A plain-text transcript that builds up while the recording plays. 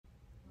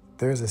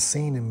There's a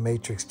scene in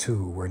Matrix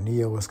 2 where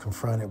Neo is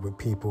confronted with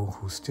people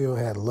who still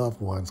had loved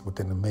ones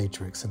within the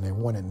Matrix and they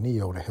wanted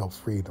Neo to help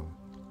free them.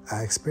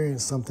 I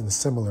experienced something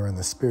similar in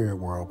the spirit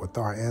world with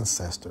our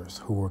ancestors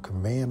who were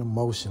conveying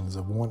emotions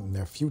of wanting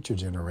their future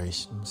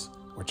generations,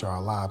 which are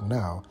alive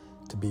now,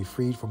 to be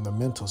freed from the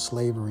mental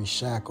slavery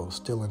shackles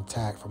still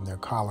intact from their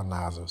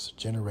colonizers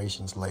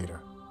generations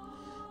later.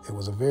 It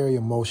was a very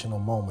emotional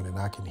moment and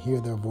I can hear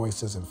their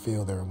voices and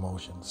feel their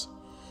emotions.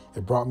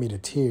 It brought me to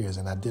tears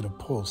and I did a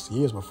post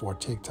years before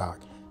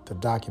TikTok to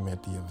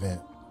document the event.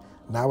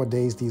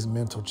 Nowadays, these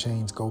mental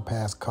chains go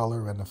past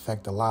color and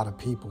affect a lot of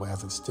people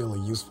as it's still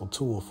a useful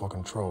tool for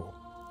control.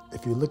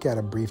 If you look at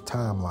a brief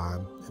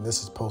timeline, and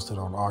this is posted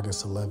on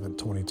August 11,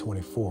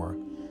 2024,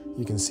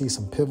 you can see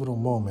some pivotal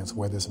moments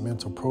where this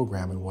mental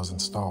programming was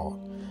installed,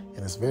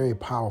 and it's very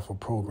powerful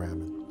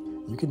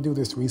programming. You can do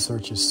this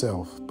research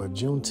yourself, but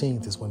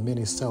Juneteenth is when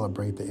many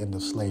celebrate the end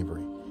of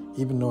slavery,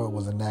 even though it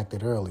was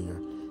enacted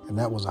earlier, and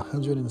that was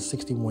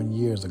 161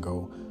 years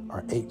ago,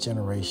 or 8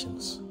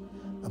 generations.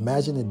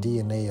 Imagine the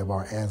DNA of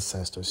our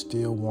ancestors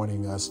still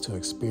wanting us to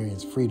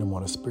experience freedom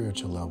on a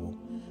spiritual level.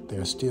 They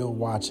are still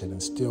watching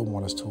and still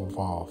want us to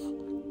evolve.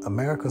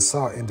 America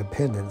saw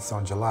independence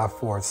on July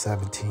 4,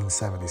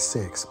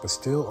 1776, but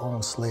still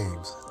owned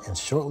slaves, and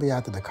shortly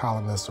after the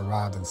colonists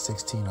arrived in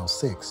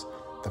 1606,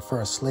 the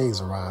first slaves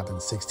arrived in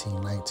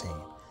 1619.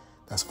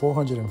 That's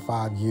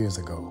 405 years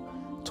ago.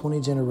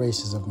 20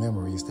 generations of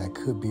memories that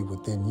could be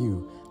within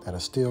you that are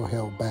still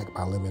held back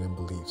by limiting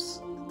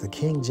beliefs. The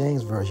King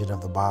James Version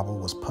of the Bible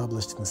was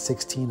published in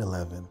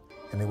 1611,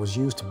 and it was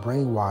used to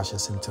brainwash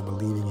us into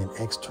believing in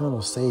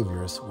external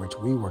saviors, which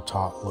we were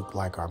taught looked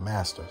like our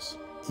masters.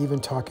 Even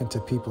talking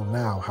to people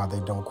now how they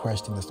don't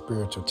question the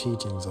spiritual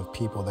teachings of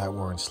people that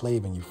were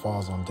enslaving you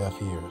falls on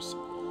deaf ears.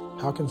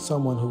 How can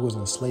someone who was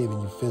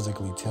enslaving you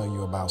physically tell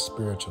you about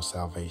spiritual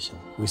salvation?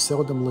 We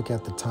seldom look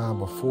at the time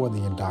before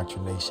the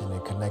indoctrination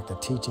and connect the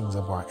teachings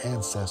of our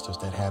ancestors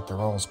that had their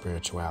own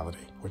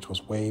spirituality, which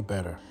was way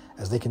better.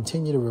 As they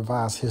continue to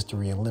revise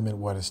history and limit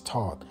what is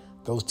taught,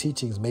 those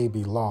teachings may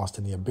be lost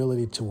and the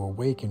ability to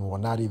awaken will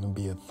not even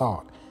be a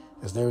thought,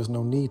 as there is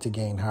no need to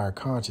gain higher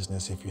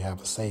consciousness if you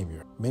have a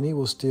savior. Many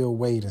will still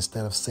wait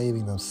instead of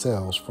saving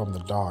themselves from the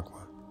dogma.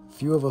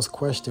 Few of us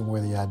question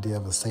where the idea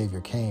of a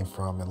savior came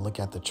from and look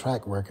at the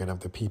track record of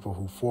the people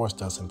who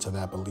forced us into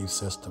that belief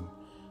system.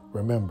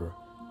 Remember,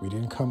 we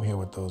didn't come here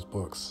with those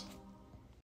books.